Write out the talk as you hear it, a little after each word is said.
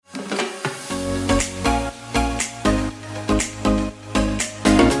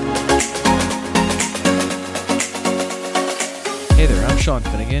Sean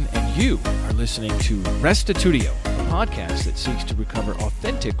Finnegan, and you are listening to Restitutio, a podcast that seeks to recover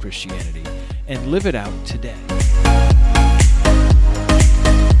authentic Christianity and live it out today.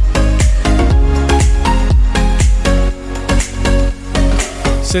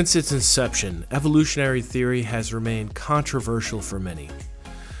 Since its inception, evolutionary theory has remained controversial for many.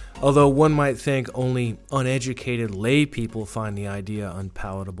 Although one might think only uneducated lay people find the idea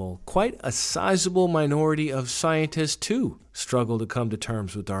unpalatable, quite a sizable minority of scientists too struggle to come to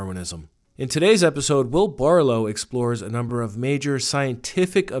terms with Darwinism. In today's episode, Will Barlow explores a number of major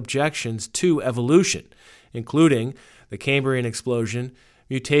scientific objections to evolution, including the Cambrian explosion,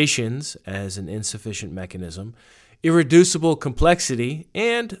 mutations as an insufficient mechanism, irreducible complexity,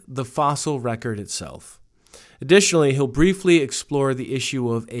 and the fossil record itself. Additionally, he'll briefly explore the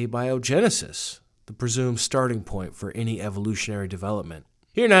issue of abiogenesis, the presumed starting point for any evolutionary development.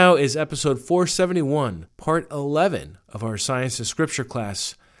 Here now is episode 471, part 11 of our Science and Scripture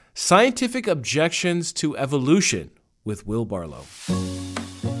class, Scientific Objections to Evolution with Will Barlow.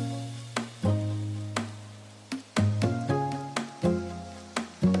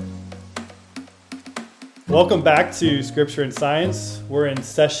 Welcome back to Scripture and Science. We're in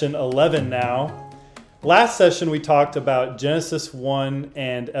session 11 now. Last session we talked about Genesis 1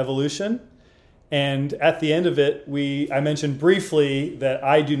 and evolution, and at the end of it I mentioned briefly that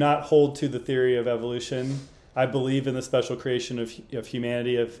I do not hold to the theory of evolution. I believe in the special creation of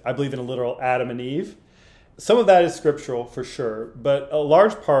humanity. I believe in a literal Adam and Eve. Some of that is scriptural for sure, but a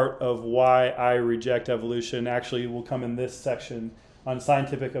large part of why I reject evolution actually will come in this section on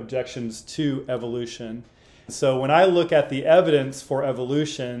scientific objections to evolution. So when I look at the evidence for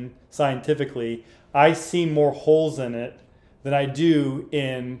evolution scientifically, I see more holes in it than I do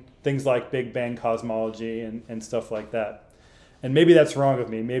in things like Big Bang cosmology and stuff like that. And maybe that's wrong of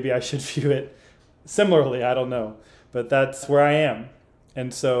me. Maybe I should view it similarly. I don't know. But that's where I am.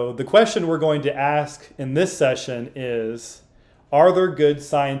 And so the question we're going to ask in this session is, are there good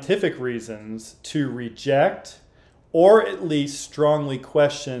scientific reasons to reject or at least strongly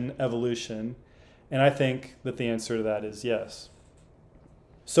question evolution? And I think that the answer to that is yes.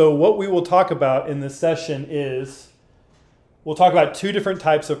 So what we will talk about in this session is, we'll talk about two different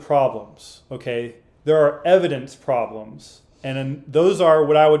types of problems, okay? There are evidence problems, and those are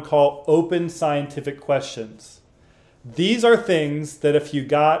what I would call open scientific questions. These are things that if you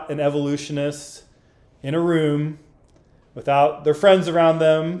got an evolutionist in a room without their friends around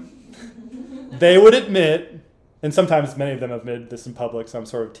them, they would admit, and sometimes many of them have admitted this in public, so I'm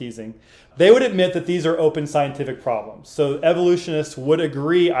sort of teasing, they would admit that these are open scientific problems. So evolutionists would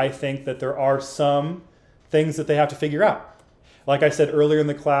agree, I think, that there are some things that they have to figure out. Like I said earlier in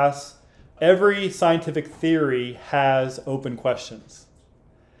the class, every scientific theory has open questions.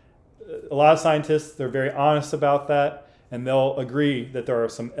 A lot of scientists, they're very honest about that, and they'll agree that there are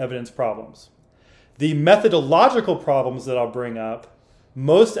some evidence problems. The methodological problems that I'll bring up,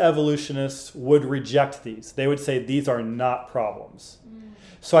 most evolutionists would reject these. They would say these are not problems.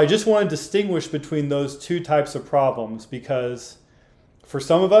 So I just want to distinguish between those two types of problems, because for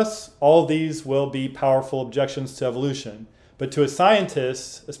some of us, all of these will be powerful objections to evolution. But to a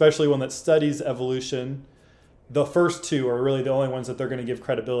scientist, especially one that studies evolution, the first two are really the only ones that they're going to give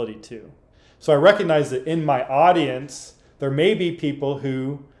credibility to. So I recognize that in my audience, there may be people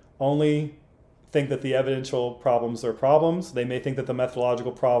who only think that the evidential problems are problems. They may think that the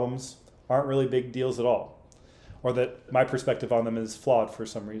methodological problems aren't really big deals at all, or that my perspective on them is flawed for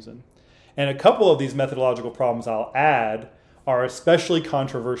some reason. And a couple of these methodological problems I'll add are especially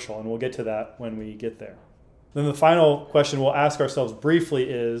controversial, and we'll get to that when we get there. Then the final question we'll ask ourselves briefly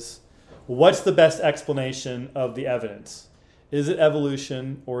is, what's the best explanation of the evidence? Is it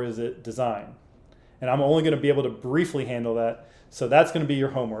evolution or is it design? And I'm only going to be able to briefly handle that, so that's going to be your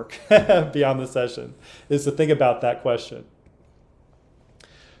homework beyond the session, is to think about that question.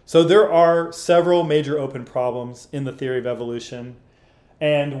 So there are several major open problems in the theory of evolution,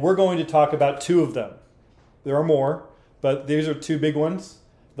 and we're going to talk about two of them. There are more, but these are two big ones.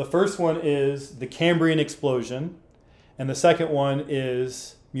 The first one is the Cambrian explosion, and the second one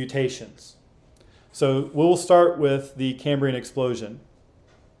is mutations. So we'll start with the Cambrian explosion.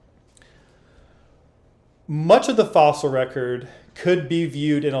 Much of the fossil record could be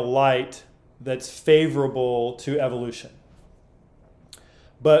viewed in a light that's favorable to evolution.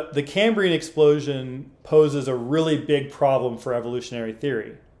 But the Cambrian explosion poses a really big problem for evolutionary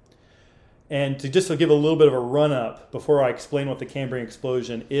theory. And to give a little bit of a run-up before I explain what the Cambrian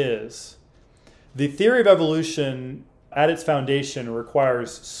explosion is, the theory of evolution at its foundation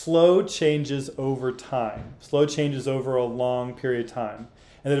requires slow changes over time, slow changes over a long period of time.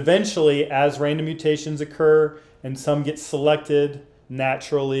 And then eventually, as random mutations occur and some get selected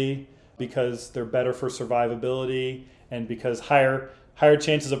naturally because they're better for survivability and because higher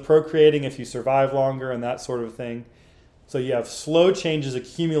chances of procreating if you survive longer and that sort of thing. So you have slow changes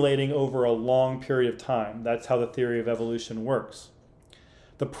accumulating over a long period of time. That's how the theory of evolution works.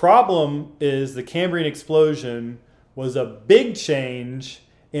 The problem is the Cambrian explosion was a big change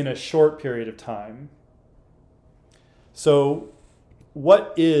in a short period of time. So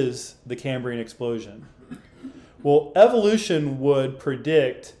what is the Cambrian explosion? Well, evolution would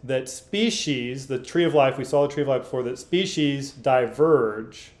predict that species, the tree of life, we saw the tree of life before, that species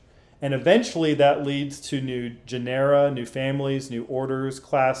diverge, and eventually that leads to new genera, new families, new orders,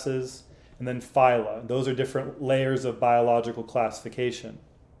 classes, and then phyla. Those are different layers of biological classification.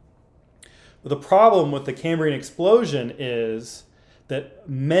 But the problem with the Cambrian explosion is that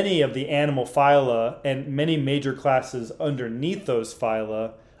many of the animal phyla and many major classes underneath those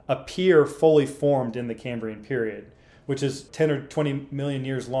phyla appear fully formed in the Cambrian period, which is 10 or 20 million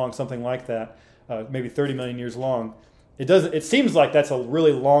years long, something like that, maybe 30 million years long. It seems like that's a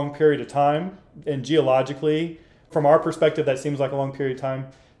really long period of time, and geologically, from our perspective, that seems like a long period of time.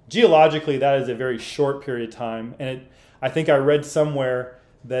 Geologically, that is a very short period of time, and I think I read somewhere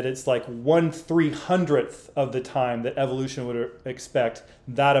that it's like 1/300th of the time that evolution would expect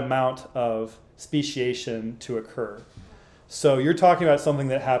that amount of speciation to occur. So you're talking about something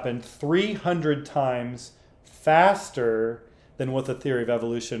that happened 300 times faster than what the theory of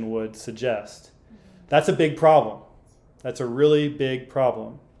evolution would suggest. That's a big problem. That's a really big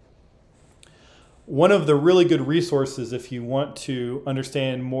problem. One of the really good resources, if you want to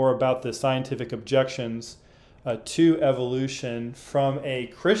understand more about the scientific objections to evolution from a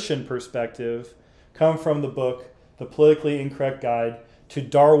Christian perspective, come from the book, The Politically Incorrect Guide to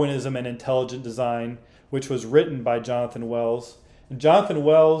Darwinism and Intelligent Design, which was written by Jonathan Wells. And Jonathan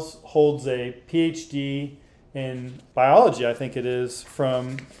Wells holds a PhD in biology, I think it is,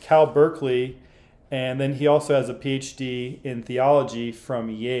 from Cal Berkeley, and then he also has a PhD in theology from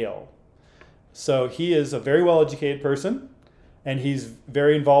Yale. So he is a very well-educated person, and he's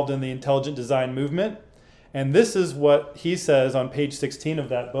very involved in the intelligent design movement. And this is what he says on page 16 of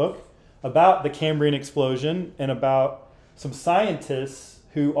that book about the Cambrian explosion and about some scientists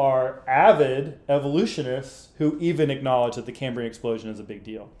who are avid evolutionists who even acknowledge that the Cambrian explosion is a big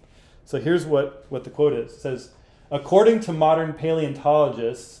deal. So here's what the quote is. It says, according to modern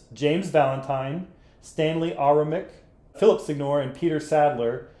paleontologists James Valentine, Stanley Aramick, Philip Signor, and Peter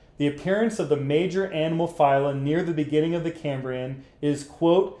Sadler, the appearance of the major animal phyla near the beginning of the Cambrian is,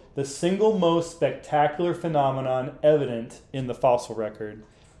 quote, the single most spectacular phenomenon evident in the fossil record,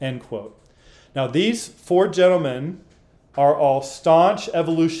 end quote. Now, these four gentlemen are all staunch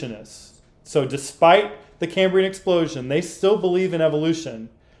evolutionists. So despite the Cambrian explosion, they still believe in evolution,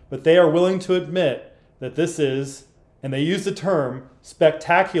 but they are willing to admit that this is, and they use the term,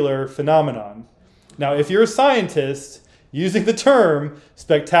 spectacular phenomenon. Now, if you're a scientist, using the term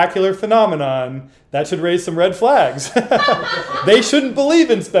spectacular phenomenon, that should raise some red flags. They shouldn't believe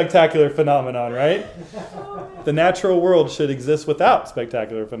in spectacular phenomenon, right? The natural world should exist without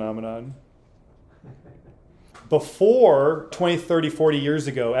spectacular phenomenon. Before 20, 30, 40 years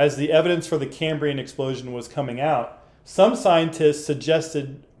ago, as the evidence for the Cambrian explosion was coming out, some scientists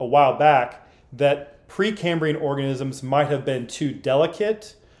suggested a while back that pre-Cambrian organisms might have been too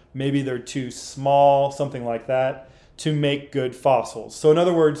delicate, maybe they're too small, something like that, to make good fossils. So in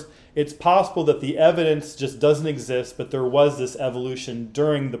other words, it's possible that the evidence just doesn't exist, but there was this evolution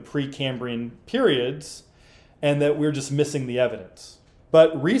during the pre-Cambrian periods, and that we're just missing the evidence.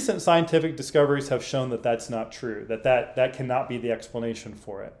 But recent scientific discoveries have shown that that's not true, that cannot be the explanation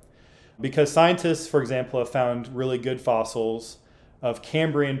for it. Because scientists, for example, have found really good fossils of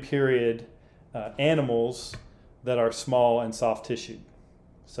Cambrian period animals that are small and soft tissued.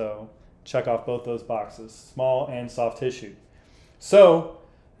 So check off both those boxes, small and soft tissued. So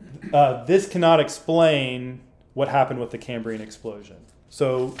this cannot explain what happened with the Cambrian explosion.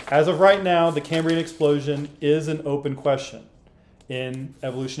 So as of right now, the Cambrian explosion is an open question in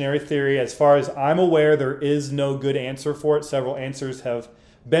evolutionary theory. As far as I'm aware, there is no good answer for it. Several answers have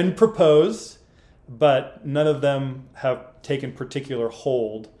been proposed, but none of them have taken particular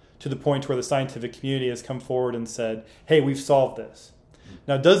hold to the point where the scientific community has come forward and said, hey, we've solved this.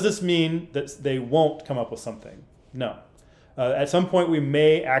 Now, does this mean that they won't come up with something? No. At some point, we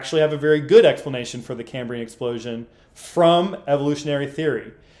may actually have a very good explanation for the Cambrian explosion from evolutionary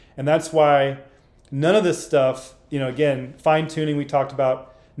theory. And that's why none of this stuff, again, fine-tuning we talked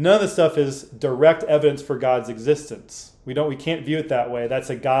about, none of this stuff is direct evidence for God's existence. We can't view it that way. That's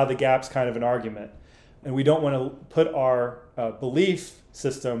a God of the gaps kind of an argument. And we don't want to put our belief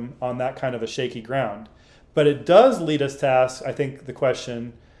system on that kind of a shaky ground. But it does lead us to ask, I think, the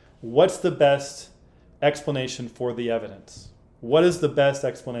question, what's the best explanation for the evidence? What is the best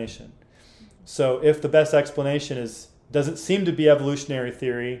explanation? So if the best explanation doesn't seem to be evolutionary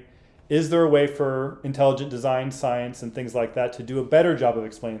theory, is there a way for intelligent design science and things like that to do a better job of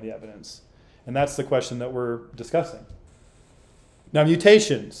explaining the evidence? And that's the question that we're discussing. Now,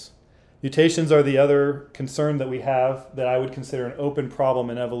 mutations. Mutations are the other concern that we have that I would consider an open problem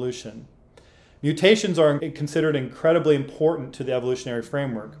in evolution. Mutations are considered incredibly important to the evolutionary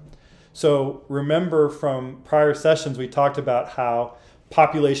framework. So remember from prior sessions, we talked about how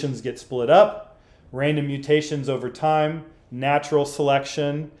populations get split up, random mutations over time, natural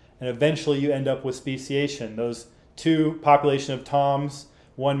selection, and eventually you end up with speciation. Those two population of toms,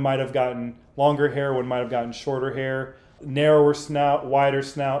 one might have gotten longer hair, one might have gotten shorter hair, narrower snout, wider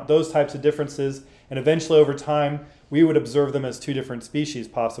snout, those types of differences. And eventually over time, we would observe them as two different species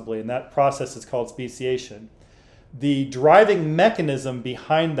possibly, and that process is called speciation. The driving mechanism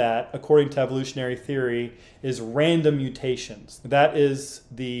behind that, according to evolutionary theory, is random mutations. That is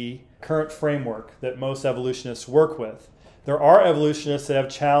the current framework that most evolutionists work with. There are evolutionists that have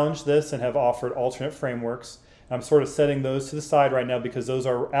challenged this and have offered alternate frameworks. I'm sort of setting those to the side right now because those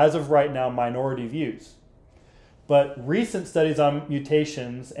are, as of right now, minority views. But recent studies on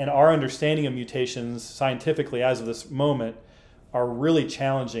mutations and our understanding of mutations scientifically as of this moment are really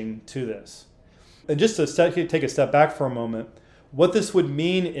challenging to this. And just to take a step back for a moment, what this would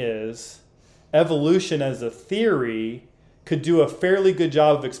mean is evolution as a theory could do a fairly good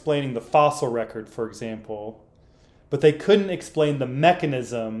job of explaining the fossil record, for example, but they couldn't explain the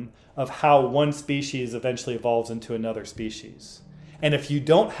mechanism of how one species eventually evolves into another species. And if you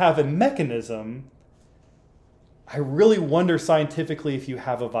don't have a mechanism, I really wonder scientifically if you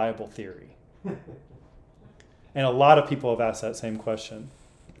have a viable theory. And a lot of people have asked that same question.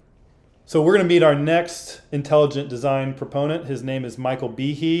 So we're going to meet our next intelligent design proponent. His name is Michael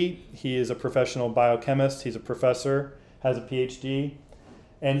Behe. He is a professional biochemist. He's a professor, has a PhD.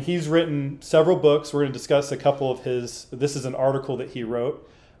 And he's written several books. We're going to discuss a couple of his. This is an article that he wrote.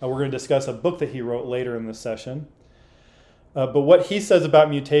 We're going to discuss a book that he wrote later in this session. But what he says about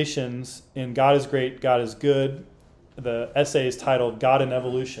mutations in God is Great, God is Good, the essay is titled God and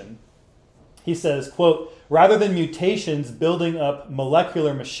Evolution. He says, quote, rather than mutations building up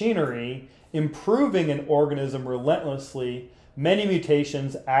molecular machinery, improving an organism relentlessly, many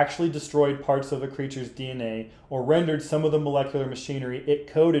mutations actually destroyed parts of a creature's DNA or rendered some of the molecular machinery it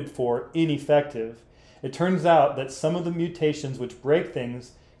coded for ineffective. It turns out that some of the mutations which break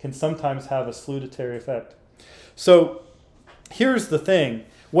things can sometimes have a salutary effect. So here's the thing.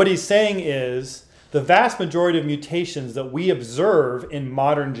 What he's saying is the vast majority of mutations that we observe in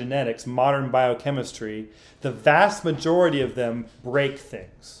modern genetics, modern biochemistry, the vast majority of them break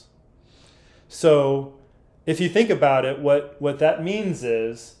things. So if you think about it, what that means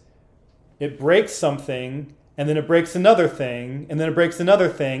is it breaks something, and then it breaks another thing, and then it breaks another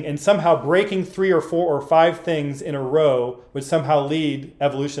thing, and somehow breaking 3 or 4 or 5 things in a row would somehow lead,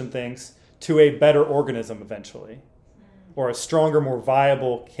 evolution thinks, to a better organism eventually, or a stronger, more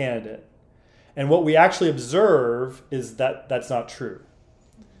viable candidate. And what we actually observe is that that's not true.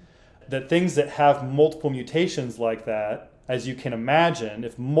 That things that have multiple mutations like that, as you can imagine,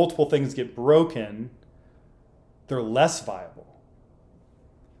 if multiple things get broken, they're less viable.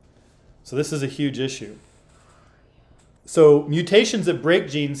 So this is a huge issue. So mutations that break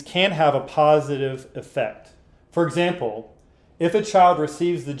genes can have a positive effect. For example, if a child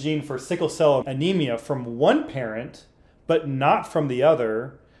receives the gene for sickle cell anemia from one parent, but not from the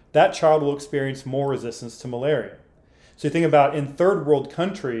other, that child will experience more resistance to malaria. So you think about in third world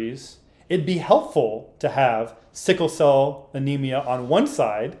countries, it'd be helpful to have sickle cell anemia on one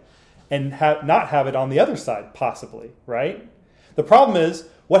side and not have it on the other side, possibly, right? The problem is,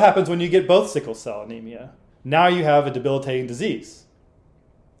 what happens when you get both sickle cell anemia? Now you have a debilitating disease.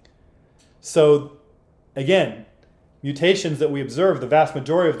 So again, mutations that we observe, the vast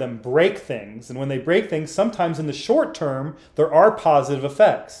majority of them break things. And when they break things, sometimes in the short term, there are positive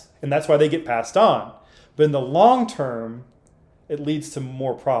effects. And that's why they get passed on. But in the long term, it leads to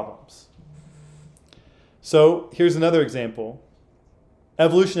more problems. So here's another example.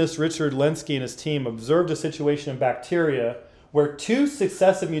 Evolutionist Richard Lenski and his team observed a situation in bacteria where 2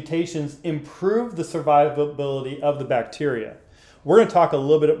 successive mutations improved the survivability of the bacteria. We're going to talk a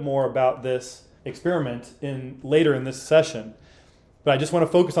little bit more about this experiment later in this session. But I just want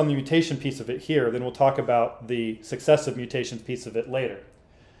to focus on the mutation piece of it here. Then we'll talk about the successive mutations piece of it later.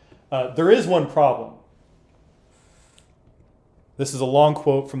 There is one problem. This is a long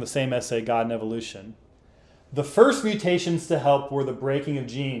quote from the same essay, God and Evolution. The first mutations to help were the breaking of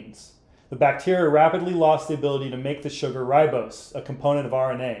genes. the bacteria rapidly lost the ability to make the sugar ribose, a component of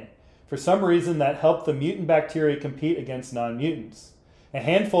RNA. For some reason, that helped the mutant bacteria compete against non-mutants. A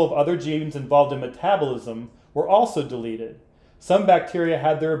handful of other genes involved in metabolism were also deleted. Some bacteria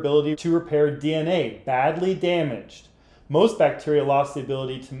had their ability to repair DNA badly damaged. Most bacteria lost the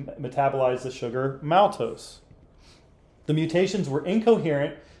ability to metabolize the sugar maltose. The mutations were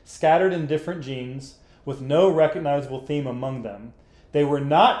incoherent, scattered in different genes, with no recognizable theme among them. They were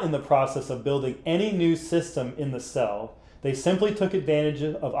not in the process of building any new system in the cell. They simply took advantage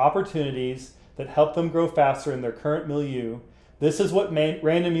of opportunities that helped them grow faster in their current milieu. This is what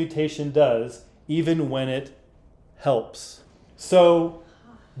random mutation does, even when it helps. So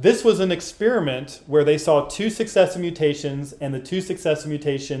this was an experiment where they saw 2 successive mutations, and the 2 successive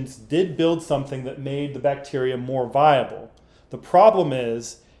mutations did build something that made the bacteria more viable. The problem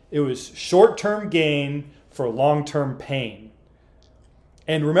is it was short-term gain for long-term pain.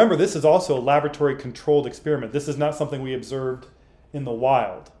 And remember, this is also a laboratory-controlled experiment. This is not something we observed in the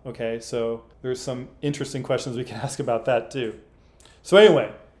wild. Okay, so there's some interesting questions we can ask about that too. So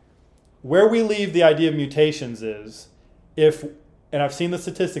anyway, where we leave the idea of mutations is if, and I've seen the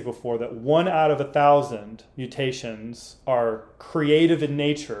statistic before, that 1 out of 1,000 mutations are creative in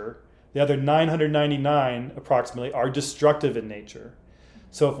nature. The other 999 approximately are destructive in nature.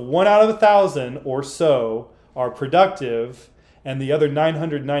 So if 1 out of 1,000 or so are productive and the other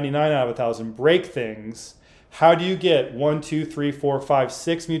 999 out of 1,000 break things, how do you get 1, 2, 3, 4, 5,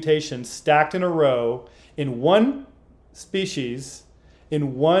 6 mutations stacked in a row in one species,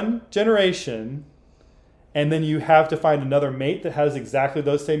 in one generation, and then you have to find another mate that has exactly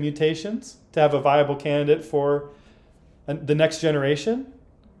those same mutations to have a viable candidate for the next generation?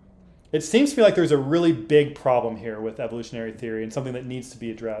 It seems to me like there's a really big problem here with evolutionary theory and something that needs to be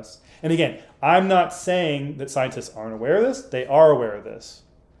addressed. And again, I'm not saying that scientists aren't aware of this. They are aware of this.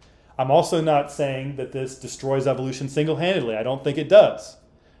 I'm also not saying that this destroys evolution single-handedly. I don't think it does.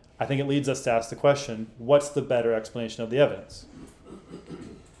 I think it leads us to ask the question, what's the better explanation of the evidence?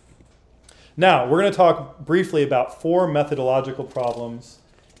 Now, we're going to talk briefly about 4 methodological problems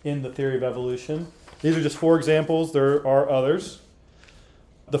in the theory of evolution. These are just 4 examples. There are others.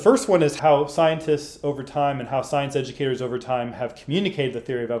 The first one is how scientists over time and how science educators over time have communicated the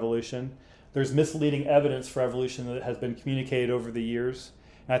theory of evolution. There's misleading evidence for evolution that has been communicated over the years.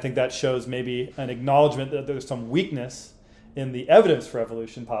 And I think that shows maybe an acknowledgement that there's some weakness in the evidence for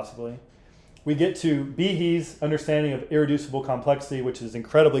evolution, possibly. We get to Behe's understanding of irreducible complexity, which is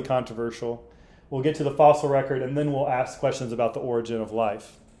incredibly controversial. We'll get to the fossil record, and then we'll ask questions about the origin of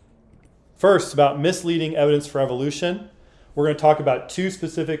life. First, about misleading evidence for evolution. We're going to talk about 2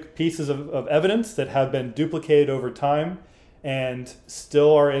 specific pieces of evidence that have been duplicated over time and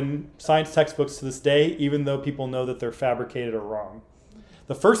still are in science textbooks to this day, even though people know that they're fabricated or wrong.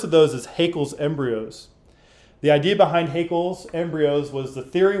 The first of those is Haeckel's embryos. The idea behind Haeckel's embryos was the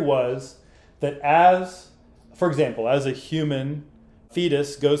theory was that for example, as a human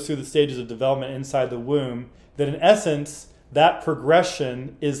fetus goes through the stages of development inside the womb, that in essence, that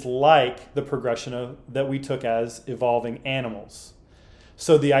progression is like the progression that we took as evolving animals.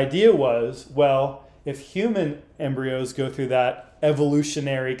 So the idea was, well, if human embryos go through that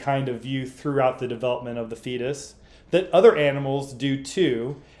evolutionary kind of view throughout the development of the fetus, that other animals do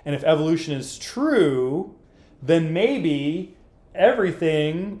too. And if evolution is true, then maybe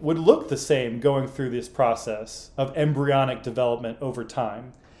everything would look the same going through this process of embryonic development over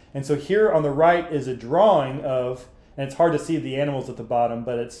time. And so here on the right is a drawing of, and it's hard to see the animals at the bottom,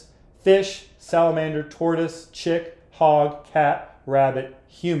 but it's fish, salamander, tortoise, chick, hog, cat, rabbit,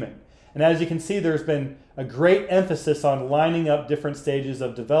 human. And as you can see, there's been a great emphasis on lining up different stages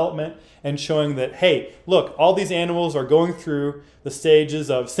of development and showing that, hey, look, all these animals are going through the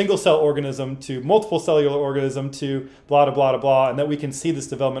stages of single-cell organism to multiple cellular organism to blah, blah, blah, blah, and that we can see this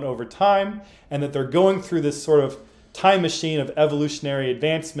development over time, and that they're going through this sort of time machine of evolutionary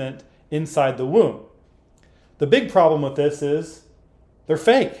advancement inside the womb. The big problem with this is they're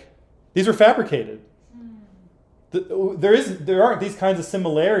fake. These are fabricated. There aren't these kinds of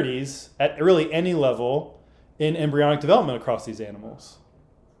similarities at really any level in embryonic development across these animals.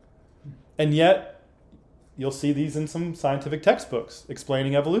 And yet, you'll see these in some scientific textbooks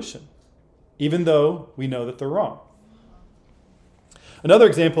explaining evolution, even though we know that they're wrong. Another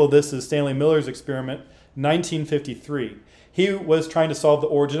example of this is Stanley Miller's experiment, 1953. He was trying to solve the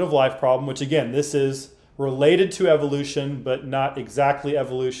origin of life problem, which again, this is related to evolution, but not exactly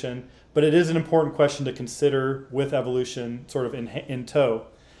evolution. But it is an important question to consider with evolution sort of in tow.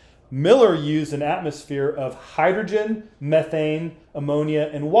 Miller used an atmosphere of hydrogen, methane, ammonia,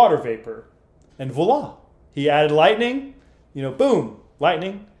 and water vapor. And voila, he added lightning, boom,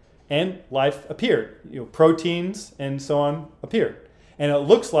 lightning. and life appeared. Proteins and so on appeared. And it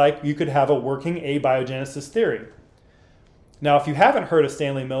looks like you could have a working abiogenesis theory. Now, if you haven't heard of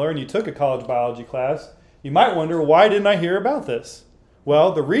Stanley Miller and you took a college biology class, you might wonder, why didn't I hear about this?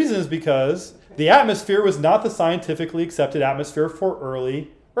 Well, the reason is because the atmosphere was not the scientifically accepted atmosphere for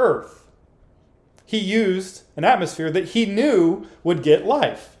early Earth. He used an atmosphere that he knew would get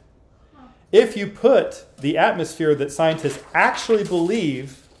life. If you put the atmosphere that scientists actually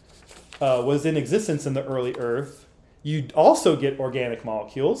believe was in existence in the early Earth, you also get organic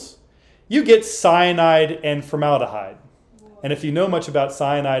molecules. You get cyanide and formaldehyde. And if you know much about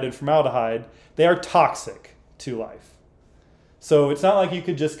cyanide and formaldehyde, they are toxic to life. So it's not like you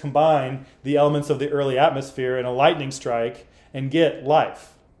could just combine the elements of the early atmosphere in a lightning strike and get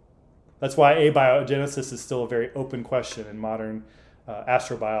life. That's why abiogenesis is still a very open question in modern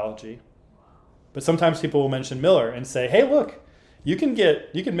astrobiology. But sometimes people will mention Miller and say, hey, look, you can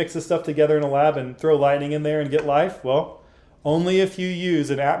mix this stuff together in a lab and throw lightning in there and get life. Well, only if you use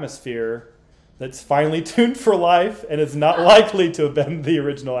an atmosphere that's finely tuned for life and is not likely to have been the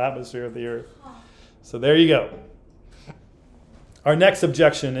original atmosphere of the Earth. So there you go. Our next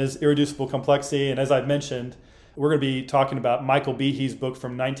objection is irreducible complexity. And as I've mentioned, we're going to be talking about Michael Behe's book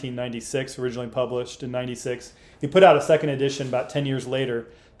from 1996, originally published in 96. He put out a second edition about 10 years later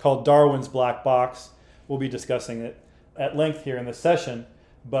called Darwin's Black Box. We'll be discussing it at length here in this session.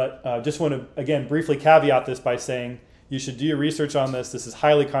 But just want to, again, briefly caveat this by saying you should do your research on this. This is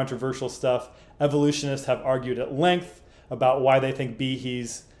highly controversial stuff. Evolutionists have argued at length about why they think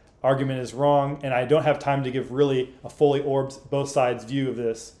Behe's argument is wrong, and I don't have time to give really a fully orbed, both sides view of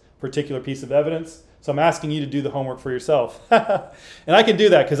this particular piece of evidence. So I'm asking you to do the homework for yourself. And I can do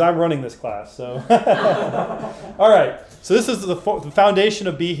that because I'm running this class. So, all right. So this is the foundation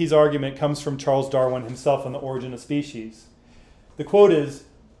of Behe's argument comes from Charles Darwin himself on The Origin of Species. The quote is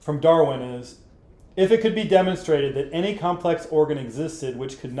from Darwin is, "If it could be demonstrated that any complex organ existed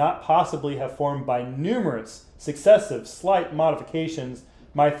which could not possibly have formed by numerous successive slight modifications,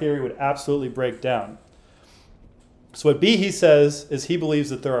 my theory would absolutely break down." So what Behe says is he believes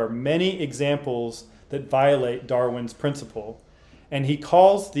that there are many examples that violate Darwin's principle, and he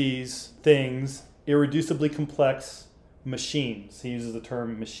calls these things irreducibly complex machines. He uses the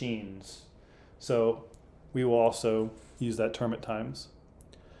term machines. So we will also use that term at times.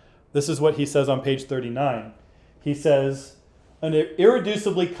 This is what he says on page 39. He says, "An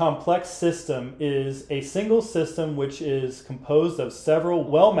irreducibly complex system is a single system which is composed of several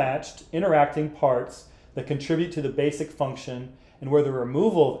well-matched interacting parts that contribute to the basic function, and where the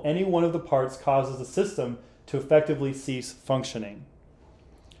removal of any one of the parts causes the system to effectively cease functioning."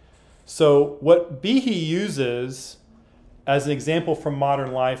 So what Behe uses as an example from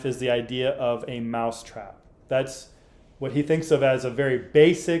modern life is the idea of a mousetrap. That's what he thinks of as a very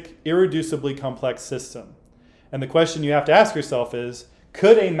basic, irreducibly complex system. And the question you have to ask yourself is,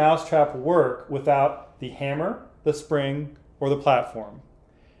 could a mousetrap work without the hammer, the spring, or the platform?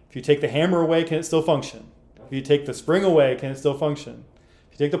 If you take the hammer away, can it still function? If you take the spring away, can it still function?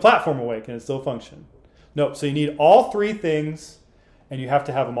 If you take the platform away, can it still function? No, so you need all three things, and you have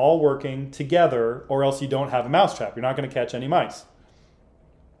to have them all working together, or else you don't have a mousetrap. You're not going to catch any mice.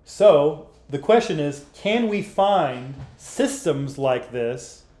 So the question is, can we find systems like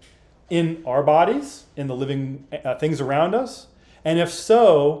this in our bodies, in the living things around us? And if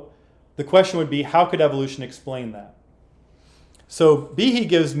so, the question would be, how could evolution explain that? So Behe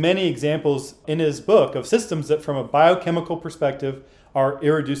gives many examples in his book of systems that from a biochemical perspective are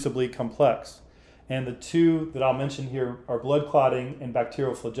irreducibly complex. And the two that I'll mention here are blood clotting and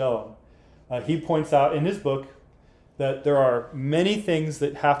bacterial flagellum. He points out in his book that there are many things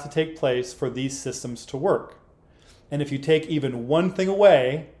that have to take place for these systems to work. And if you take even one thing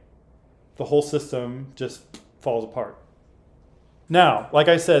away, the whole system just falls apart. Now, like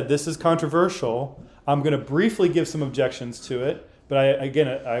I said, this is controversial. I'm going to briefly give some objections to it, but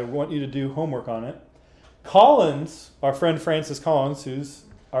I want you to do homework on it. Collins, our friend Francis Collins, who's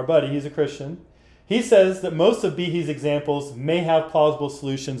our buddy, he's a Christian, he says that most of Behe's examples may have plausible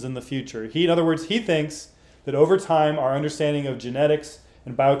solutions in the future. In other words, he thinks that over time our understanding of genetics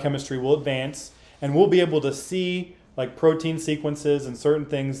and biochemistry will advance, and we'll be able to see like protein sequences and certain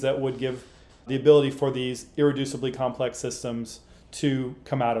things that would give the ability for these irreducibly complex systems to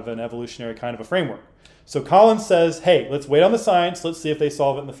come out of an evolutionary kind of a framework. So Collins says, hey, let's wait on the science, let's see if they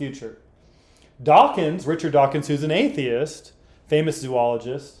solve it in the future. Dawkins, Richard Dawkins, who's an atheist, famous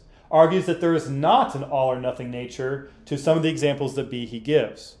zoologist, argues that there is not an all or nothing nature to some of the examples that Behe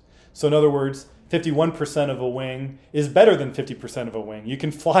gives. So in other words, 51% of a wing is better than 50% of a wing. You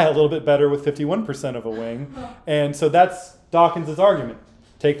can fly a little bit better with 51% of a wing. And so that's Dawkins' argument.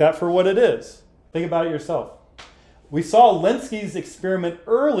 Take that for what it is. Think about it yourself. We saw Lenski's experiment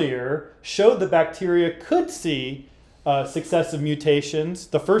earlier showed that bacteria could see successive mutations.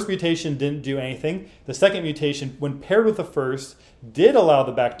 The first mutation didn't do anything. The second mutation, when paired with the first, did allow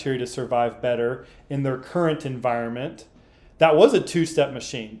the bacteria to survive better in their current environment. That was a two-step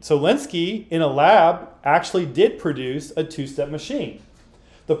machine. So Lenski, in a lab, actually did produce a two-step machine.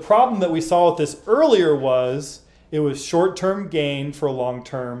 The problem that we saw with this earlier was it was short-term gain for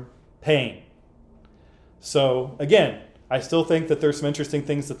long-term pain. So again, I still think that there's some interesting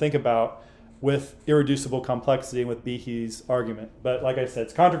things to think about with irreducible complexity and with Behe's argument. But like I said,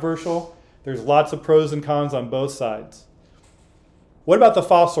 it's controversial. There's lots of pros and cons on both sides. What about the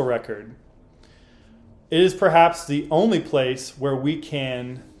fossil record? It is perhaps the only place where we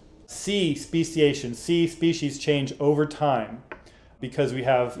can see speciation, see species change over time, because we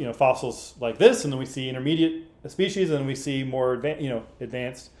have fossils like this, and then we see intermediate species, and then we see more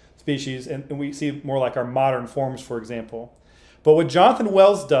advanced species, and we see more like our modern forms, for example. But what Jonathan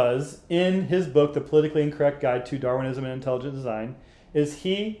Wells does in his book, The Politically Incorrect Guide to Darwinism and Intelligent Design, is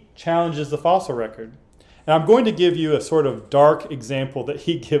he challenges the fossil record. And I'm going to give you a sort of dark example that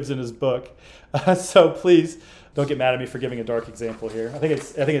he gives in his book. So please don't get mad at me for giving a dark example here. I think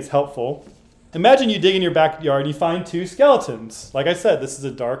it's helpful. Imagine you dig in your backyard and you find two skeletons. Like I said, this is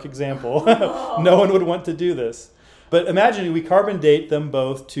a dark example. No one would want to do this. But imagine we carbon date them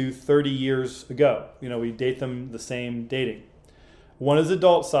both to 30 years ago. We date them the same dating. One is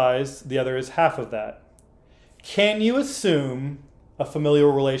adult size, the other is half of that. Can you assume a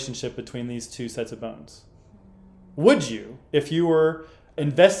familial relationship between these two sets of bones? Would you, if you were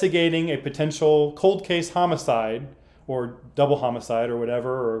investigating a potential cold case homicide or double homicide or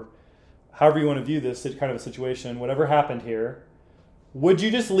whatever, or however you want to view this kind of a situation, whatever happened here, would you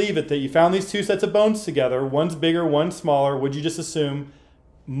just leave it that you found these two sets of bones together, one's bigger, one's smaller? Would you just assume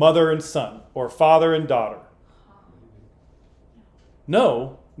mother and son or father and daughter?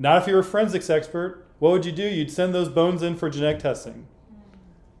 No, not if you're a forensics expert. What would you do? You'd send those bones in for genetic testing.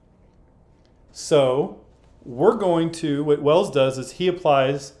 So what Wells does is he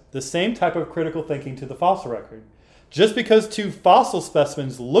applies the same type of critical thinking to the fossil record. Just because two fossil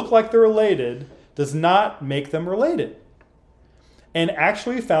specimens look like they're related does not make them related. And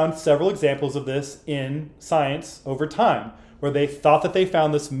actually found several examples of this in science over time, where they thought that they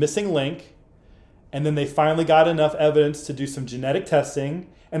found this missing link, and then they finally got enough evidence to do some genetic testing,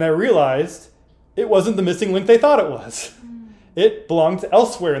 and I realized it wasn't the missing link they thought it was. It belonged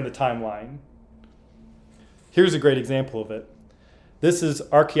elsewhere in the timeline. Here's a great example of it. This is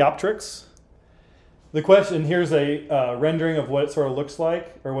Archaeopteryx. The question, here's a rendering of what it sort of looks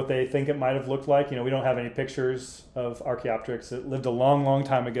like, or what they think it might have looked like. We don't have any pictures of Archaeopteryx. It lived a long, long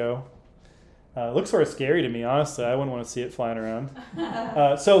time ago. It looks sort of scary to me, honestly. I wouldn't want to see it flying around.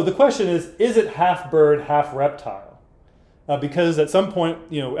 So the question is it half bird, half reptile? Because at some point,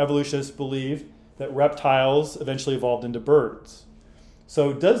 evolutionists believe that reptiles eventually evolved into birds.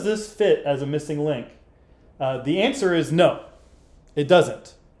 So does this fit as a missing link? The answer is no, it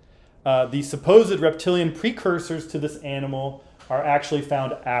doesn't. The supposed reptilian precursors to this animal are actually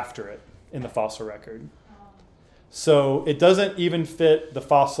found after it in the fossil record. So it doesn't even fit the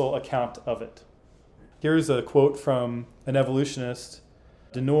fossil account of it. Here's a quote from an evolutionist,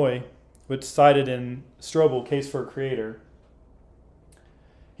 Denoy, which cited in Strobel, Case for a Creator.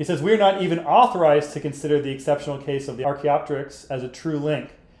 He says, "We are not even authorized to consider the exceptional case of the Archaeopteryx as a true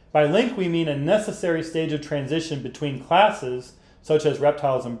link. By link, we mean a necessary stage of transition between classes, such as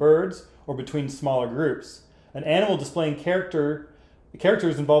reptiles and birds, or between smaller groups. An animal displaying characters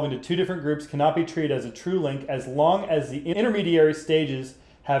involving the two different groups cannot be treated as a true link as long as the intermediary stages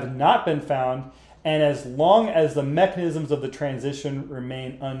have not been found and as long as the mechanisms of the transition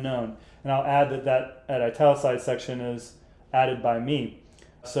remain unknown." And I'll add that italicized section is added by me.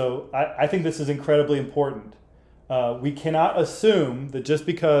 So I think this is incredibly important. We cannot assume that just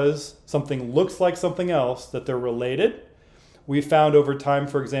because something looks like something else that they're related. We found over time,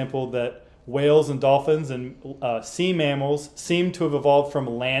 for example, that whales and dolphins and sea mammals seem to have evolved from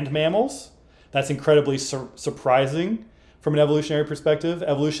land mammals. That's incredibly surprising from an evolutionary perspective.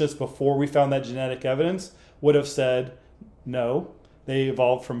 Evolutionists, before we found that genetic evidence, would have said, no, they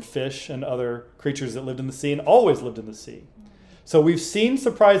evolved from fish and other creatures that lived in the sea and always lived in the sea. So we've seen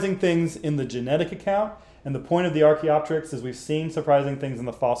surprising things in the genetic account, and the point of the Archaeopteryx is we've seen surprising things in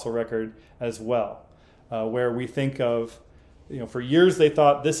the fossil record as well, where we think of, for years they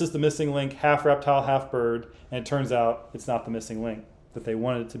thought this is the missing link, half reptile, half bird, and it turns out it's not the missing link that they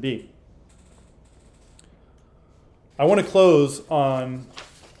wanted it to be. I want to close on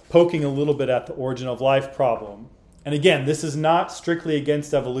poking a little bit at the origin of life problem. And again, this is not strictly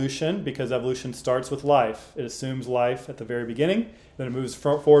against evolution because evolution starts with life. It assumes life at the very beginning, then it moves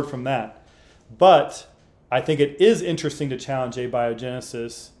forward from that. But I think it is interesting to challenge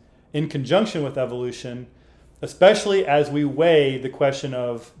abiogenesis in conjunction with evolution, especially as we weigh the question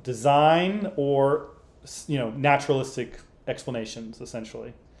of design or naturalistic explanations,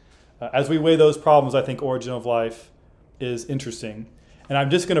 essentially. As we weigh those problems, I think origin of life is interesting. And I'm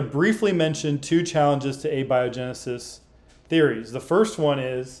just going to briefly mention two challenges to abiogenesis theories. The first one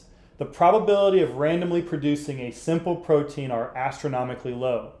is the probability of randomly producing a simple protein are astronomically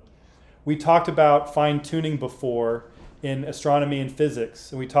low. We talked about fine-tuning before in astronomy and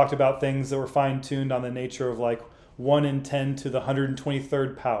physics, and we talked about things that were fine-tuned on the nature of like 1 in 10 to the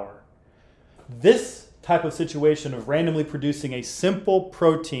 123rd power. This type of situation of randomly producing a simple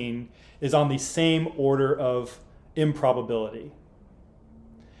protein is on the same order of improbability.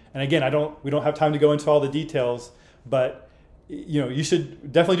 And again, we don't have time to go into all the details, but you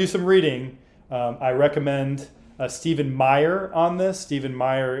should definitely do some reading. I recommend Stephen Meyer on this. Stephen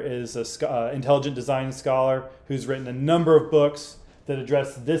Meyer is an intelligent design scholar who's written a number of books that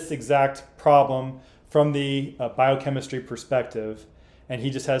address this exact problem from the biochemistry perspective. And he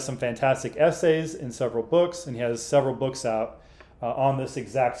just has some fantastic essays in several books, and he has several books out on this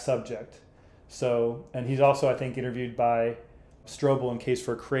exact subject. And he's also, I think, interviewed by Strobel and Case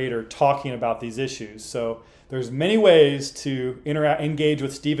for a Creator talking about these issues. So there's many ways to engage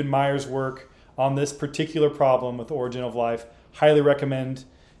with Stephen Meyer's work on this particular problem with the origin of life. Highly recommend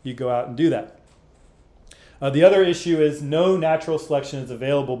you go out and do that. The other issue is no natural selection is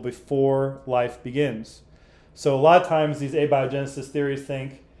available before life begins. So a lot of times these abiogenesis theories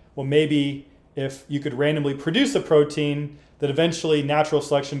think, well, maybe if you could randomly produce a protein, that eventually natural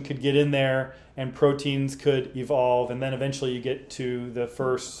selection could get in there and proteins could evolve, and then eventually you get to the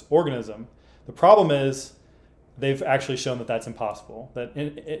first organism. The problem is they've actually shown that that's impossible,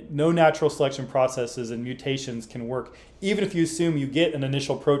 that no natural selection processes and mutations can work. Even if you assume you get an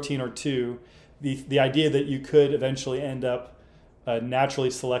initial protein or two, the idea that you could eventually end up naturally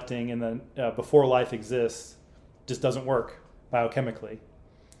selecting and then before life exists just doesn't work biochemically.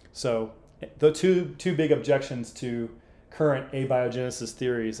 So the two big objections to current abiogenesis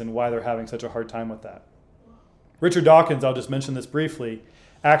theories and why they're having such a hard time with that. Richard Dawkins, I'll just mention this briefly,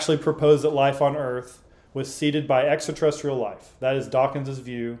 actually proposed that life on Earth was seeded by extraterrestrial life. That is Dawkins'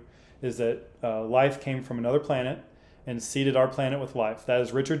 view, is that life came from another planet and seeded our planet with life. That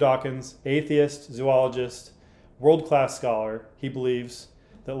is Richard Dawkins, atheist, zoologist, world-class scholar. He believes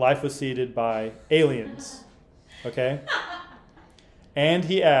that life was seeded by aliens. Okay? And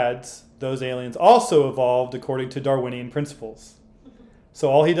he adds, those aliens also evolved according to Darwinian principles. So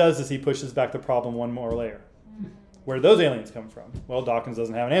all he does is he pushes back the problem one more layer. Where do those aliens come from? Well, Dawkins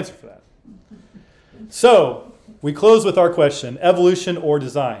doesn't have an answer for that. So we close with our question, evolution or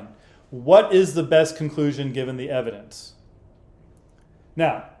design? What is the best conclusion given the evidence?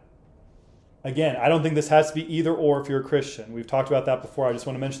 Now, again, I don't think this has to be either or if you're a Christian. We've talked about that before. I just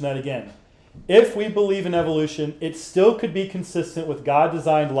want to mention that again. If we believe in evolution, it still could be consistent with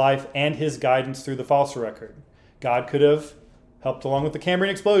God-designed life and his guidance through the fossil record. God could have helped along with the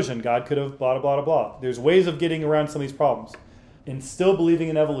Cambrian explosion. God could have blah, blah, blah, blah. There's ways of getting around some of these problems. And still believing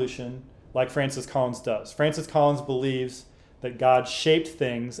in evolution like Francis Collins does. Francis Collins believes that God shaped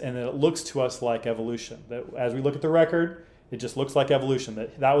things and that it looks to us like evolution. That as we look at the record, it just looks like evolution.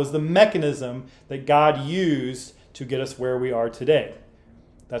 That was the mechanism that God used to get us where we are today.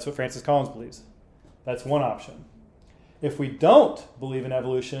 That's what Francis Collins believes. That's one option. If we don't believe in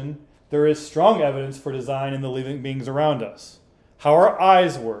evolution, there is strong evidence for design in the living beings around us. How our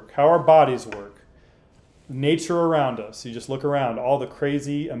eyes work, how our bodies work, nature around us. You just look around, all the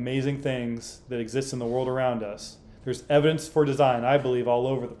crazy, amazing things that exist in the world around us. There's evidence for design, I believe, all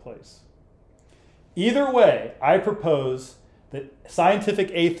over the place. Either way, I propose that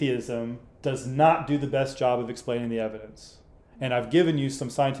scientific atheism does not do the best job of explaining the evidence. And I've given you some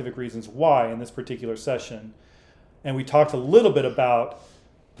scientific reasons why in this particular session. And we talked a little bit about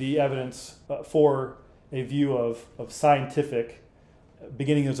the evidence for a view of scientific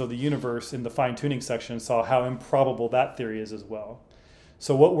beginnings of the universe in the fine-tuning section, and saw how improbable that theory is as well.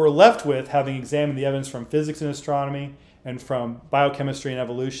 So what we're left with, having examined the evidence from physics and astronomy and from biochemistry and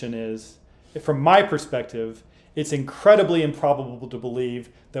evolution, is, from my perspective, it's incredibly improbable to believe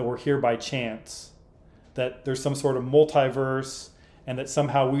that we're here by chance, that there's some sort of multiverse, and that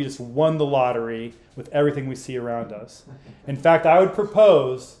somehow we just won the lottery with everything we see around us. In fact, I would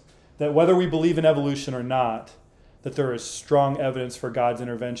propose that whether we believe in evolution or not, that there is strong evidence for God's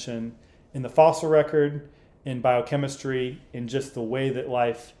intervention in the fossil record, in biochemistry, in just the way that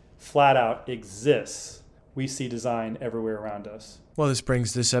life flat out exists we see design everywhere around us. Well, this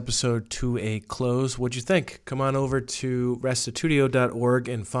brings this episode to a close. What'd you think? Come on over to restitutio.org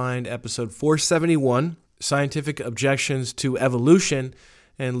and find episode 471, Scientific Objections to Evolution,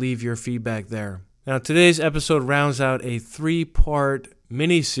 and leave your feedback there. Now, today's episode rounds out a 3-part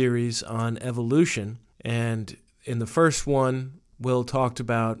mini-series on evolution. And in the first one, Will talked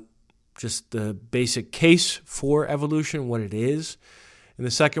about just the basic case for evolution, what it is. In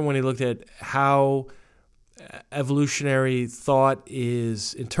the second one, he looked at how evolutionary thought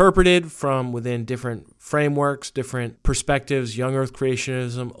is interpreted from within different frameworks, different perspectives, young Earth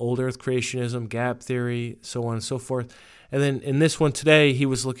creationism, old Earth creationism, gap theory, so on and so forth. And then in this one today, he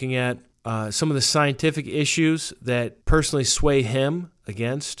was looking at some of the scientific issues that personally sway him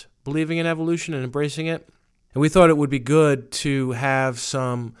against believing in evolution and embracing it. And we thought it would be good to have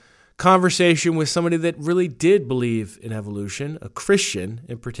some conversation with somebody that really did believe in evolution, a Christian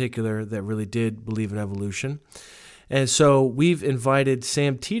in particular that really did believe in evolution. And so we've invited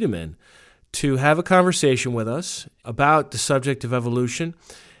Sam Tiedemann to have a conversation with us about the subject of evolution.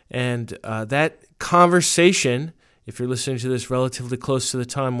 And that conversation, if you're listening to this relatively close to the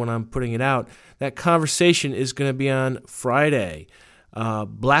time when I'm putting it out, that conversation is going to be on Friday,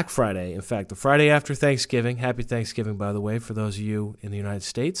 Black Friday, in fact, the Friday after Thanksgiving. Happy Thanksgiving, by the way, for those of you in the United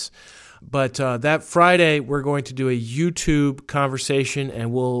States. But that Friday, we're going to do a YouTube conversation,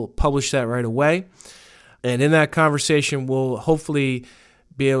 and we'll publish that right away. And in that conversation, we'll hopefully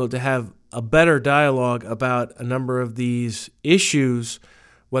be able to have a better dialogue about a number of these issues,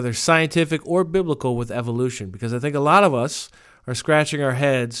 whether scientific or biblical, with evolution. Because I think a lot of us are scratching our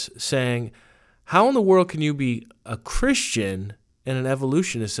heads saying, how in the world can you be a Christian and an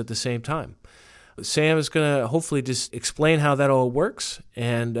evolutionist at the same time? Sam is going to hopefully just explain how that all works,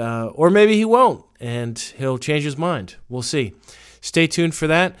 and or maybe he won't, and he'll change his mind. We'll see. Stay tuned for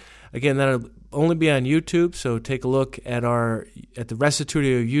that. Again, that'll only be on YouTube, so take a look at the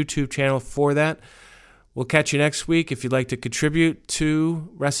Restitutio YouTube channel for that. We'll catch you next week. If you'd like to contribute to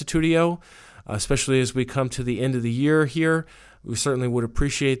Restitutio, especially as we come to the end of the year here, we certainly would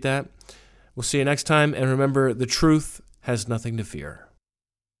appreciate that. We'll see you next time, and remember, the truth has nothing to fear.